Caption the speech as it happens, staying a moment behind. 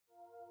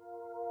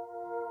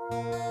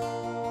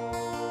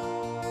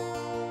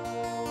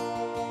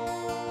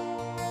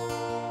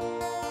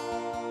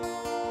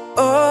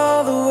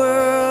All the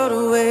world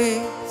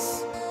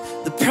awaits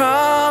the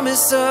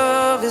promise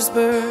of his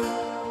birth.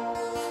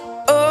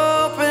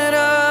 Open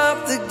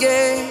up the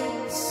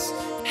gates,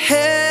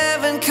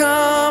 heaven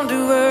come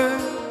to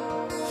earth.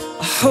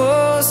 A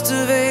host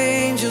of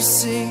angels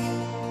sing,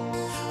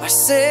 our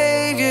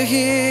Savior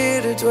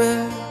here to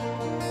dwell.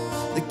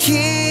 The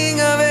King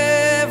of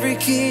every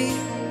king,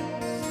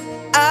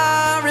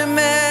 our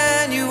Emmanuel.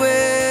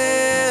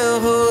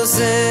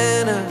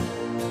 Hosanna,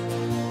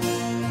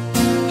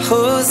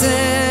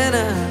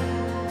 Hosanna,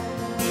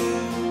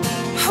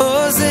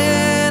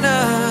 Hosanna,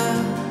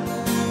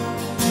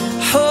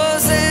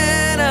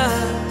 Hosanna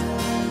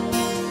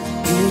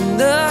in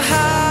the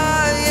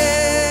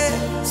highest.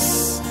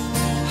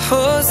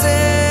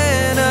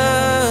 Hosanna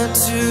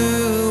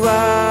to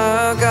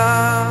our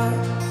God.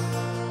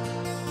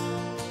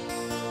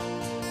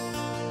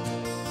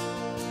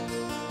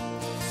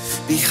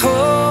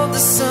 Behold the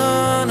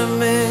Son of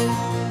Man,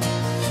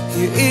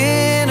 here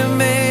in a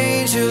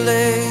manger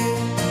laid.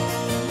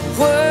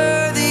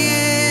 Worthy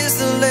is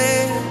the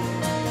Lamb,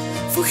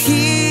 for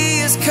he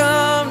has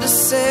come to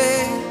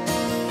save,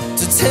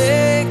 to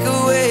take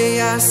away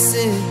our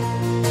sin.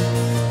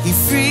 He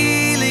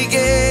freely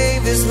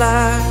gave his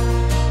life,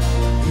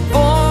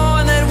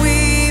 born that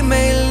we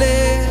may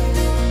live,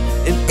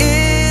 and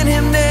in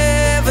him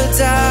never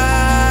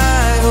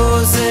die.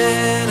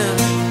 Hosanna,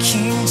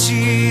 King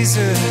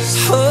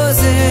Jesus,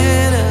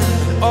 Hosanna,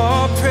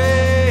 all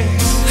praise.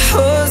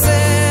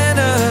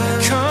 Hosanna,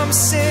 come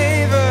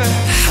save us.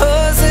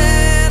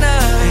 Hosanna,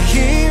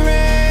 he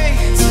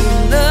reigns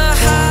in the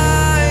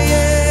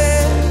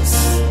highest.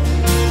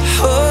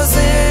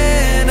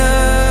 Hosanna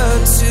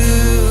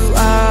to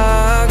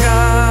our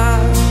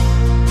God.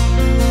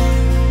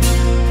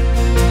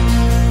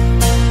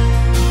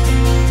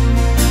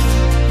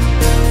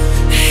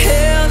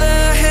 Hail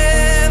the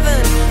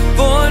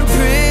heaven-born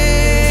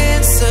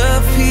Prince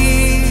of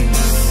Peace.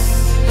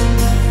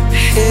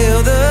 Hail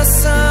the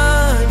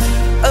Son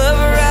of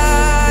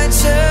righteousness.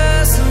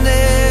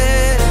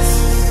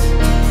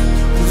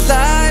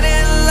 Light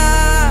and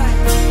life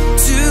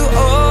to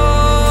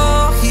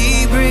all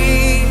he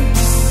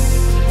brings.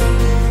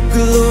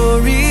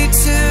 Glory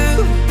to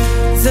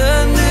the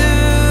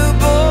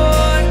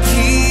newborn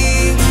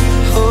King.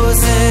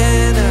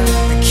 Hosanna,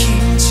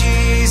 King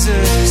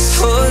Jesus.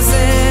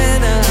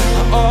 Hosanna,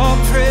 all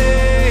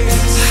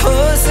praise.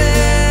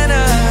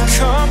 Hosanna,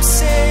 come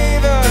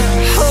save us.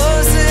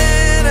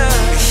 Hosanna,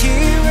 he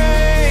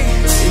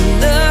reigns in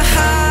the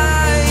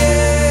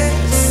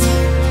highest.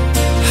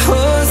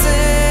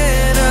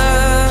 Hosanna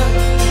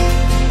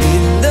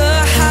in the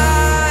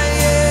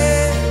highest.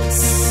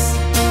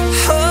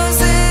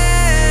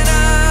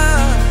 Hosanna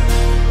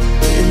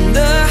in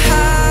the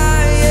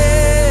highest.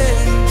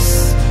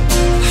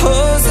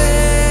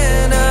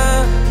 Hosanna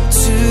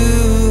to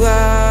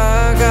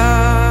our God.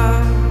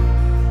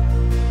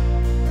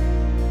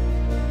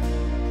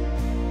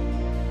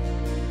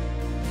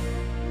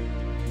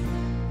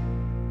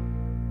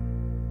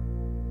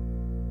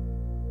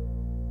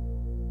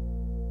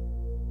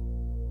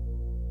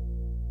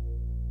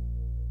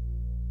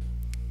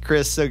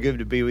 Chris, so good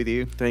to be with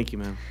you. Thank you,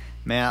 man.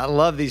 Man, I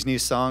love these new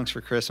songs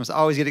for Christmas. I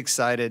always get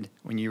excited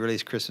when you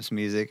release Christmas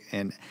music,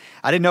 and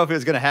I didn't know if it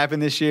was going to happen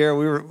this year.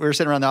 We were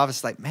sitting around the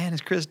office like, man, is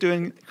Chris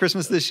doing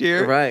Christmas this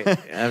year? Right.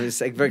 I was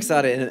very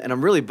excited, and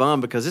I'm really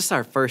bummed because this is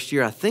our first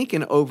year, I think,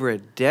 in over a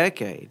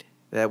decade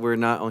that we're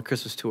not on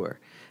Christmas tour.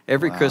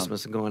 Every Wow.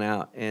 Christmas I'm going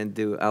out and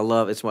I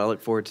love it's what I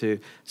look forward to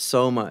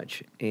so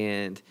much.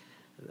 And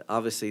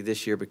obviously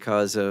this year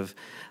because of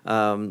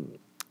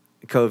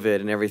COVID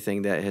and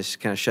everything that has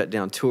kind of shut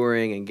down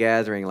touring and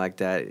gathering like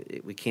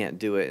that, we can't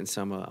do it, and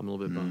so I'm a little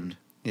bit bummed.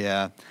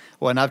 Yeah.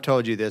 Well, and I've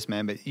told you this,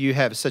 man, but you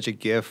have such a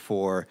gift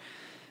for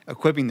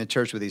equipping the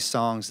church with these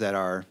songs that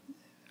are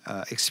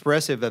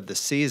expressive of the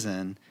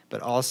season,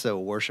 but also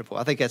worshipful.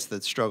 I think that's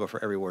the struggle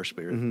for every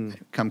worshiper.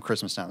 Come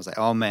Christmas time, it's like,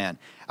 oh, man,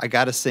 I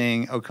got to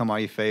sing "Oh Come All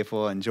You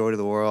Faithful" and "Joy to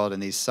the World"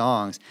 and these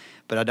songs,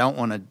 but I don't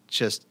want to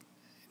just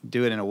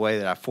do it in a way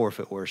that I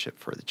forfeit worship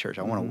for the church.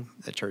 I want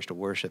the church to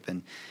worship,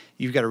 and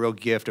you've got a real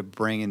gift of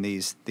bringing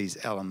these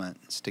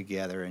elements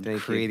together and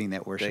creating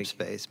that worship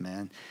space,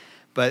 man.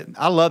 But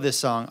I love this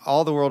song,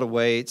 "All the World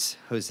Awaits,"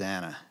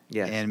 Hosanna.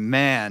 Yeah. And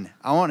man,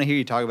 I want to hear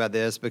you talk about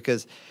this,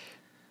 because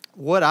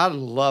what I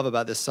love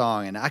about this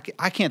song, and I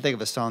can't think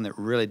of a song that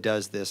really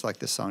does this like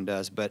this song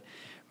does, but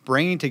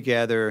bringing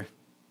together,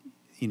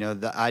 you know,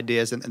 the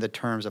ideas and the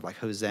terms of like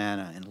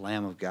Hosanna and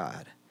Lamb of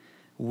God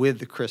with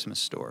the Christmas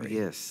story.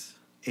 Yes.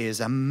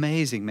 Is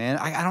amazing, man.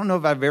 I don't know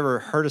if I've ever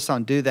heard a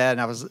song do that, and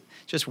I was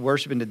just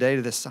worshiping today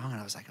to this song, and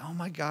I was like, oh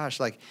my gosh,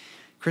 like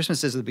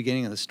Christmas is the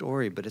beginning of the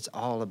story, but it's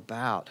all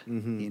about,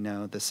 you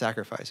know, the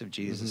sacrifice of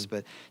Jesus.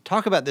 But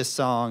talk about this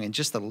song and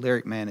just the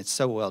lyric, man. It's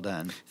so well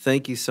done.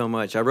 Thank you so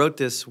much. I wrote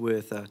this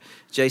with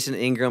Jason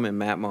Ingram and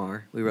Matt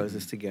Maher. We wrote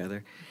this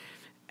together.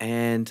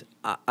 And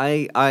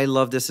I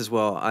love this as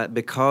well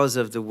because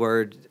of the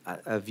word,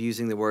 of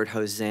using the word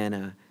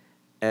Hosanna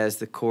as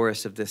the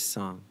chorus of this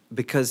song.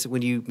 Because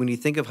when you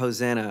think of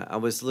Hosanna, I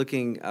was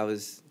looking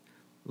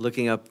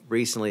up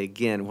recently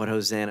again what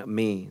Hosanna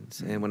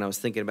means. And when I was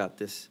thinking about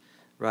this,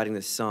 writing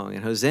this song,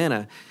 and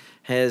Hosanna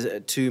has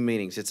two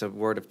meanings. It's a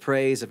word of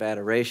praise, of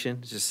adoration.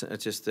 It's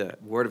just a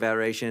word of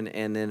adoration,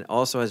 and then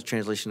also has a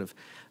translation of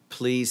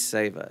please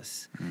save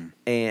us.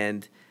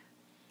 And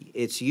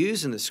it's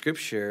used in the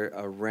scripture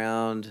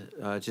around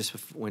just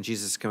when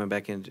Jesus is coming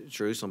back into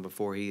Jerusalem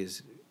before he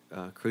is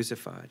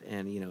crucified.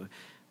 And, you know,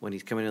 when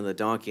he's coming on the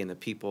donkey and the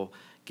people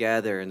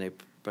gather and they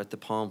put the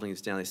palm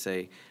leaves down, they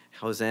say,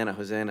 Hosanna,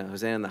 Hosanna,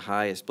 Hosanna in the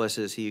highest. Blessed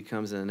is he who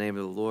comes in the name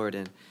of the Lord.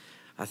 And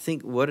I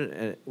think what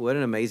an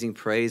amazing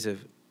praise of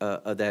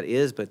that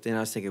is. But then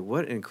I was thinking,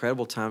 what an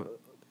incredible time,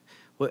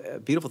 what a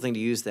beautiful thing to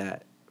use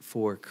that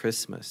for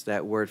Christmas,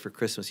 that word for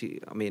Christmas.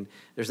 I mean,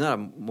 there's not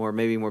a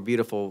maybe more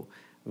beautiful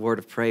word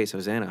of praise,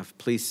 Hosanna,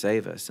 please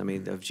save us. I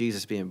mean, of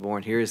Jesus being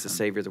born. Here is the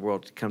Savior of the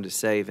world to come to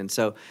save. And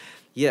so,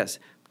 yes,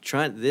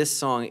 this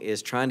song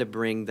is trying to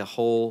bring the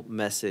whole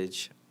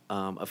message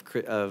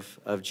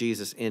of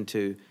Jesus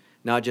into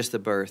not just the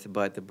birth,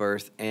 but the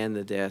birth and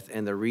the death,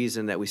 and the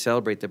reason that we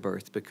celebrate the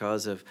birth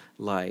because of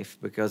life,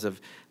 because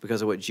of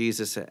what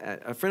Jesus.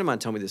 A friend of mine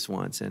told me this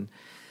once, and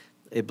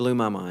it blew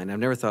my mind. I've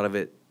never thought of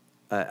it.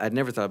 I'd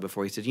never thought of it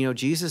before. He said, "You know,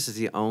 Jesus is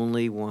the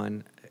only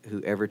one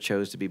who ever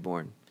chose to be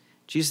born.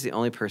 Jesus is the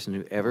only person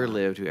who ever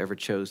lived, who ever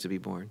chose to be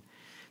born.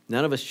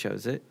 None of us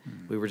chose it.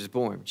 We were just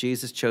born.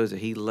 Jesus chose it.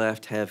 He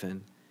left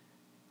heaven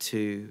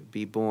to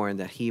be born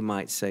that he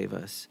might save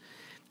us.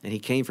 And he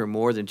came for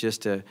more than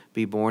just to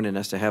be born and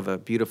us to have a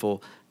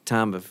beautiful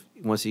time of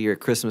once a year at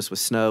Christmas with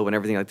snow and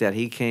everything like that.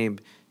 He came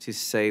to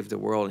save the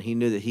world, and he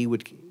knew that he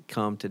would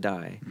come to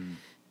die.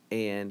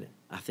 And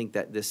I think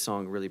that this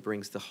song really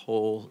brings the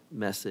whole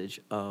message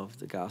of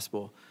the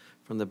gospel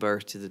from the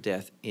birth to the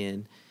death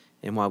in,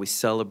 and why we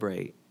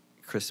celebrate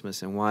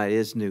Christmas and why it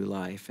is new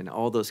life and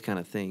all those kind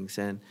of things.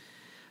 And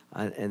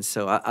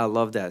so I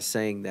love that,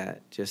 saying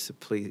that, just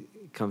please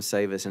come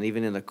save us. And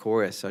even in the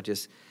chorus,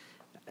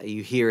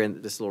 you hear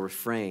in this little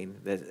refrain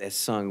that's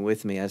sung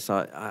with me. I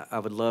thought I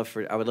would love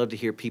to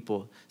hear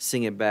people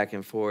sing it back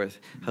and forth.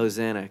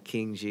 Hosanna,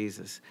 King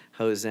Jesus.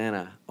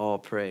 Hosanna, all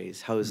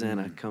praise.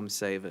 Hosanna, come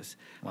save us.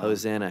 Wow.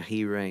 Hosanna,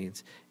 he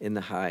reigns in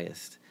the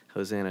highest.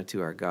 Hosanna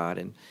to our God.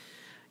 And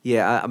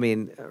yeah, I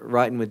mean,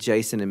 writing with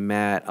Jason and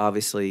Matt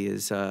obviously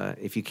is,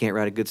 if you can't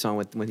write a good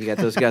song when you got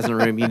those guys in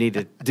the room, you need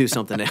to do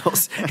something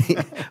else.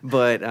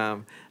 But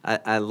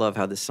I love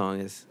how this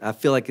song is. I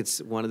feel like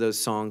it's one of those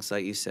songs,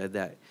 like you said,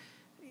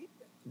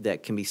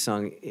 that can be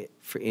sung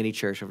for any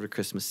church over the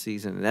Christmas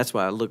season. And that's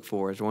what I look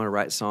for, is I want to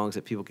write songs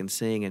that people can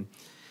sing. And,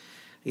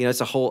 you know,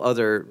 it's a whole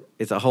other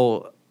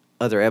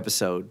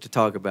episode to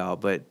talk about,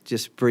 but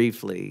just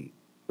briefly,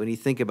 when you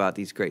think about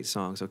these great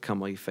songs, "O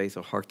Come All You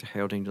Faithful," "Hark the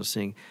Herald Angels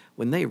Sing,"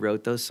 when they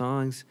wrote those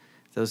songs,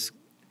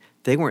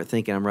 they weren't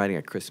thinking, I'm writing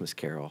a Christmas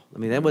carol. I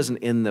mean, that wasn't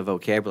in the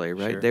vocabulary,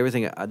 right? Sure. They were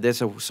thinking,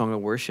 that's a song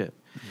of worship.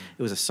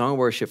 It was a song of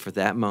worship for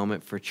that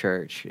moment for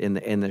church, in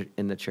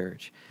the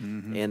church.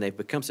 And they've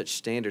become such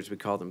standards, we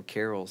call them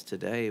carols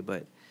today,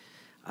 but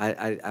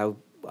I've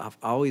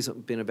always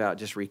been about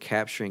just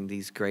recapturing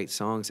these great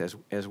songs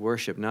as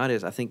worship, not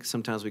as, I think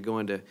sometimes we go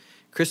into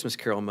Christmas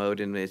carol mode,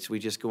 and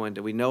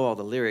we know all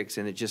the lyrics,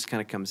 and it just kind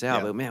of comes out.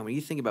 Yeah. But man, when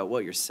you think about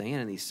what you're saying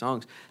in these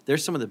songs, they're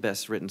some of the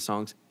best written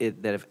songs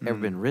that have ever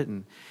been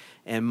written.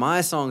 And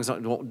my songs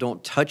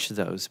don't touch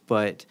those,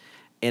 but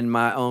in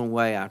my own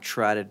way, I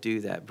try to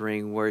do that,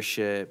 bring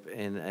worship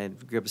and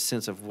give a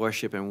sense of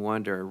worship and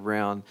wonder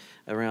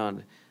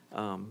around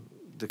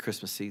the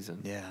Christmas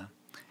season. Yeah,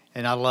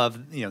 and I love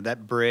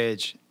that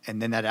bridge,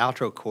 and then that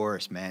outro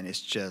chorus. Man,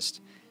 it's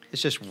just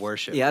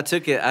worship. Yeah, I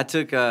took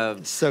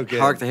so good.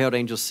 "Hark the Herald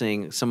Angels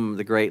Sing," some of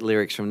the great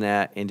lyrics from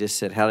that, and just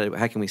said,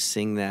 how can we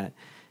sing that?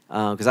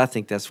 Because I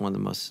think that's one of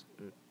the most.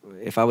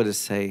 If I were to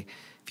say,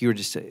 if you were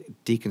just to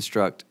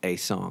deconstruct a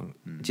song,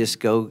 just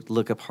go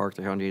look up "Hark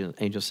the Herald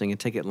Angels Sing" and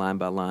take it line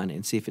by line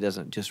and see if it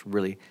doesn't just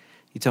really.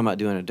 You're talking about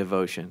doing a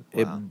devotion.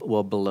 Wow. It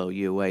will blow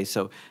you away.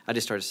 So I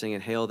just started singing,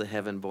 "Hail the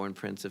heaven-born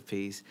Prince of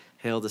Peace.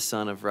 Hail the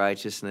Son of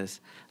Righteousness.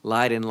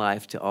 Light and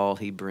life to all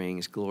he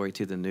brings. Glory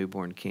to the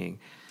newborn King."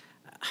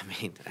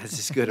 I mean, that's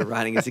as good a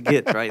writing as it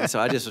gets, right? And so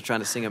I just was trying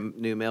to sing a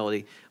new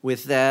melody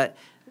with that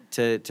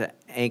to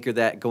anchor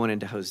that going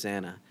into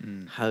Hosanna.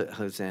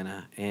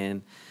 Hosanna.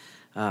 And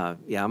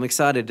yeah, I'm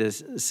excited to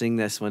sing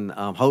this one,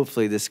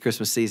 hopefully this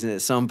Christmas season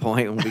at some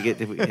point when we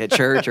get at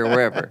church or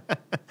wherever.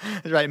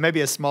 Right, maybe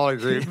a smaller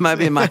group. It might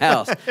be in my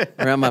house,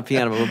 around my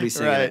piano, but we'll be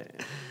singing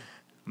it.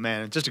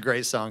 Man, just a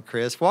great song,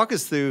 Chris. Walk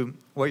us through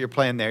what you're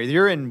playing there.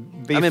 You're in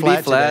B flat. I'm in B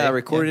flat. Today. I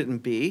recorded it in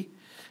B.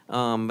 But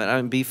I'm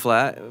in B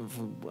flat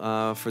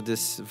for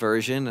this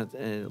version.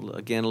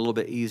 Again, a little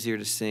bit easier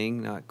to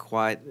sing, not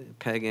quite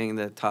pegging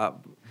the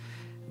top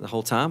the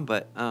whole time,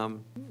 but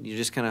you're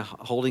just kind of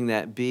holding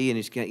that B,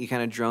 and you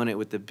kind of drone it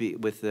with the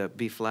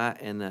B flat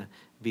and the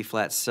B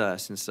flat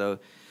sus. And so,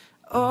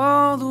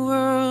 all the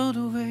world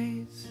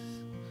awaits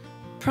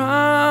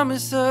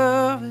promise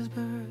of his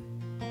birth.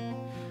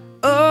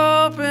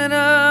 Open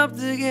up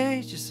the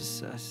gates, just a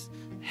sus.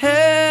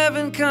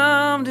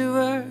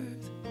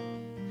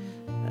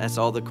 That's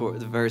all the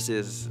verse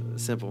is.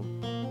 Simple.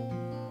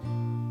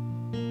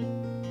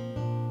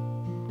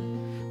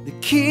 The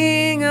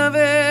King of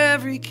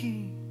every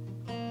king,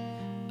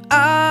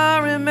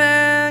 our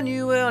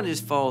Emmanuel. And it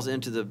just falls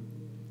into the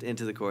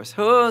chorus.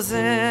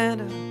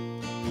 Hosanna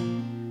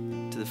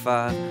to the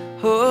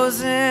 5.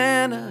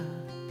 Hosanna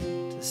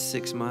To the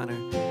 6 minor.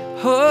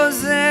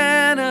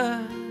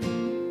 Hosanna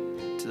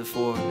To the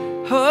 4.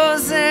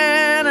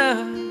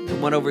 Hosanna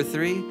And 1 over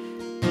 3.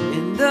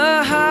 in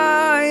the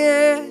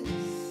highest.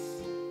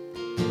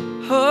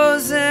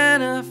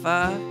 Hosanna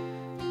 5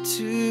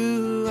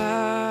 to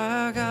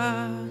our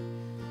God.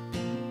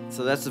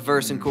 So that's the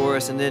verse and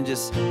chorus, and then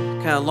just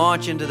kind of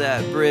launch into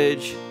that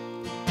bridge.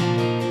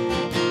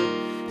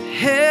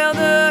 Hail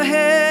the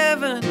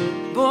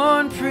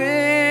heaven-born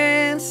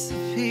Prince of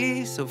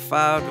Peace. So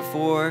 5 to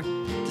 4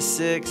 to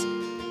 6.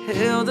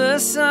 Hail the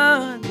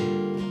Son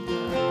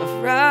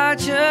of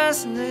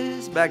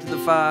Righteousness. Back to the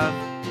 5.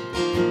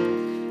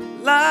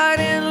 Light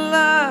and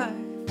life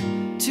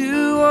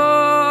to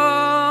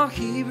all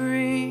he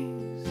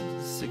brings.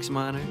 6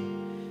 minor.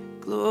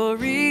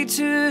 Glory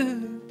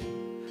to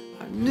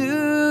our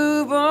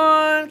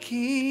newborn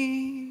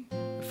King.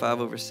 5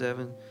 over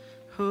 7.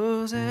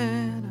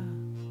 Hosanna.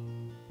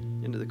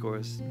 Into the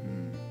chorus.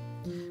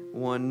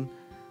 1,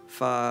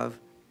 5,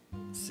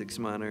 6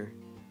 minor,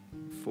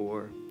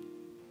 4.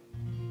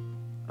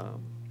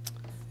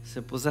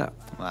 Simple as that.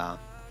 Wow.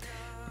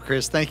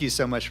 Chris, thank you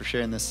so much for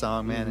sharing this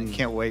song, man. And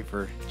can't wait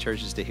for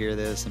churches to hear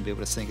this and be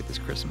able to sing it this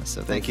Christmas.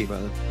 So thank you,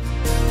 brother.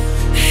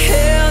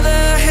 Hail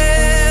the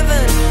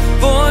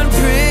heaven-born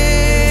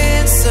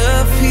Prince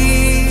of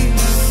Peace.